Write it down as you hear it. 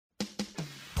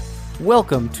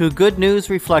Welcome to Good News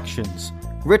Reflections,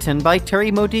 written by Terry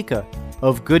Modica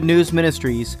of Good News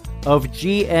Ministries of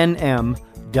GNM.org.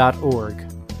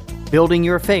 Building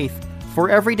your faith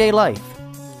for everyday life,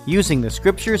 using the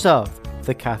scriptures of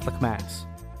the Catholic Mass.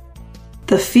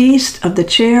 The Feast of the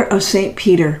Chair of St.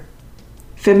 Peter,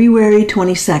 February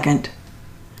 22nd.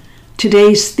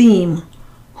 Today's theme,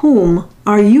 Whom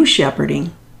are you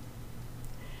shepherding?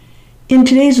 In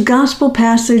today's Gospel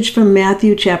passage from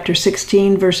Matthew chapter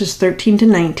 16, verses 13 to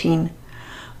 19,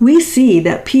 we see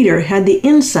that Peter had the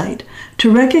insight to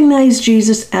recognize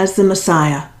Jesus as the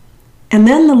Messiah, and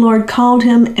then the Lord called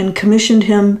him and commissioned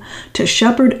him to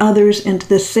shepherd others into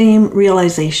the same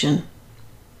realization.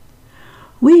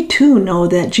 We too know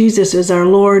that Jesus is our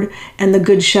Lord and the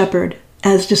Good Shepherd,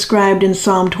 as described in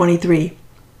Psalm 23.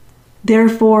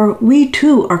 Therefore, we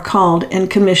too are called and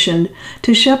commissioned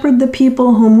to shepherd the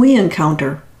people whom we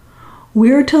encounter.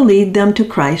 We're to lead them to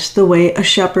Christ the way a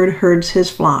shepherd herds his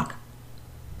flock.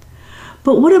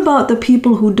 But what about the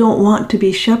people who don't want to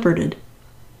be shepherded?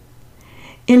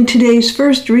 In today's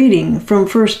first reading from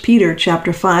 1 Peter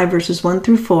chapter 5, verses 1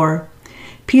 through 4,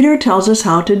 Peter tells us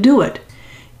how to do it,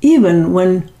 even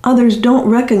when others don't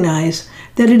recognize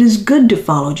that it is good to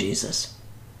follow Jesus.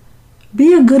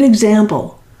 Be a good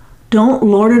example. Don't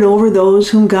lord it over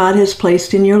those whom God has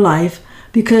placed in your life,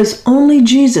 because only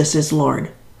Jesus is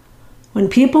Lord. When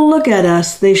people look at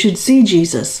us, they should see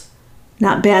Jesus,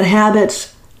 not bad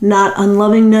habits, not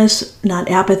unlovingness, not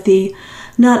apathy,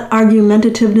 not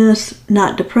argumentativeness,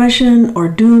 not depression or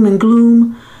doom and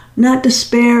gloom, not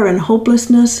despair and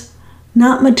hopelessness,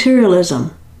 not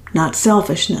materialism, not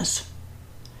selfishness.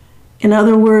 In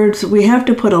other words, we have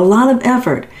to put a lot of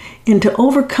effort into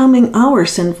overcoming our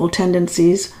sinful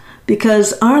tendencies,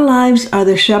 because our lives are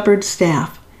the shepherd's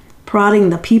staff, prodding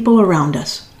the people around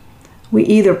us. We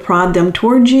either prod them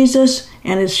toward Jesus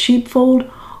and his sheepfold,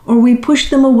 or we push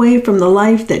them away from the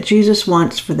life that Jesus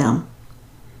wants for them.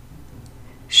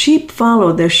 Sheep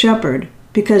follow their shepherd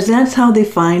because that's how they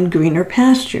find greener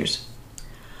pastures.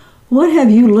 What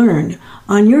have you learned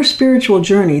on your spiritual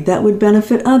journey that would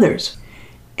benefit others?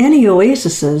 Any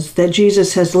oases that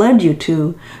Jesus has led you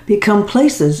to become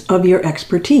places of your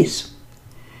expertise.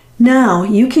 Now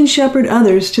you can shepherd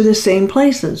others to the same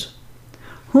places.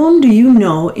 Whom do you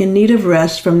know in need of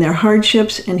rest from their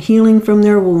hardships and healing from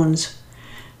their wounds?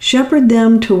 Shepherd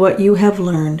them to what you have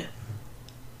learned.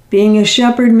 Being a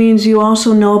shepherd means you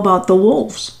also know about the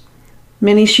wolves.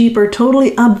 Many sheep are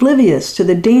totally oblivious to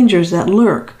the dangers that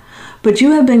lurk, but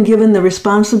you have been given the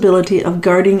responsibility of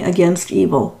guarding against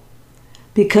evil.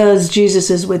 Because Jesus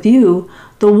is with you,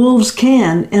 the wolves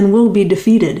can and will be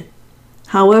defeated.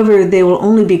 However, they will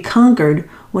only be conquered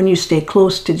when you stay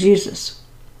close to Jesus.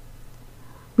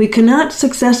 We cannot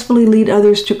successfully lead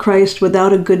others to Christ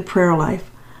without a good prayer life,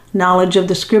 knowledge of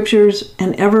the Scriptures,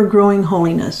 and ever-growing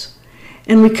holiness.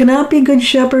 And we cannot be good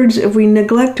shepherds if we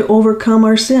neglect to overcome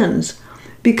our sins,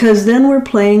 because then we're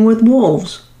playing with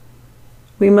wolves.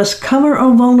 We must cover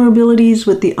our vulnerabilities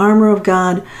with the armor of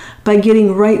God by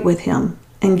getting right with Him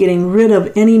and getting rid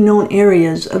of any known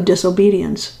areas of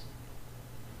disobedience.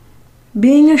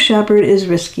 Being a shepherd is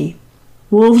risky.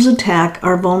 Wolves attack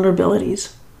our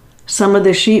vulnerabilities. Some of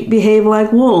the sheep behave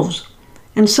like wolves,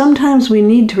 and sometimes we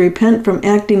need to repent from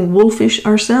acting wolfish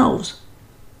ourselves.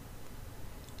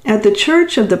 At the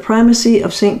Church of the Primacy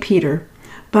of St. Peter,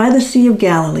 by the Sea of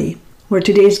Galilee, where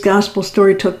today's gospel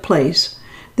story took place,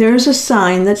 there is a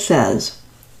sign that says,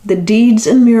 "The deeds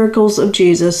and miracles of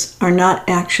Jesus are not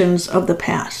actions of the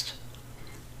past."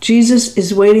 Jesus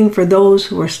is waiting for those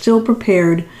who are still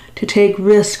prepared to take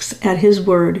risks at His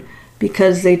word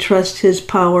because they trust His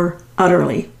power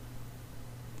utterly.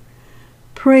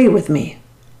 Pray with me.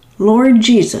 Lord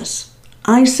Jesus,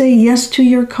 I say yes to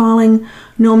your calling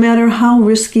no matter how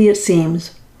risky it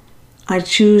seems. I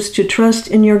choose to trust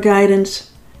in your guidance,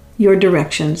 your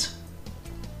directions.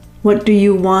 What do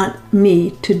you want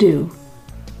me to do?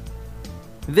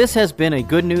 This has been a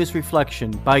Good News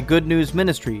Reflection by Good News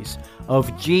Ministries of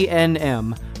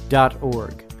GNM.org.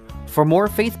 For more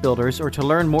faith builders or to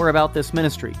learn more about this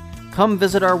ministry, come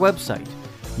visit our website.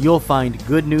 You'll find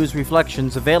Good News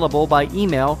Reflections available by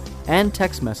email and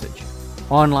text message,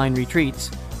 online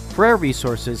retreats, prayer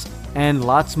resources, and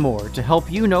lots more to help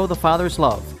you know the Father's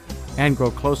love and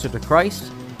grow closer to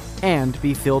Christ and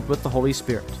be filled with the Holy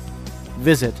Spirit.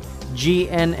 Visit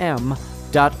GNM.org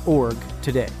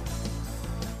today.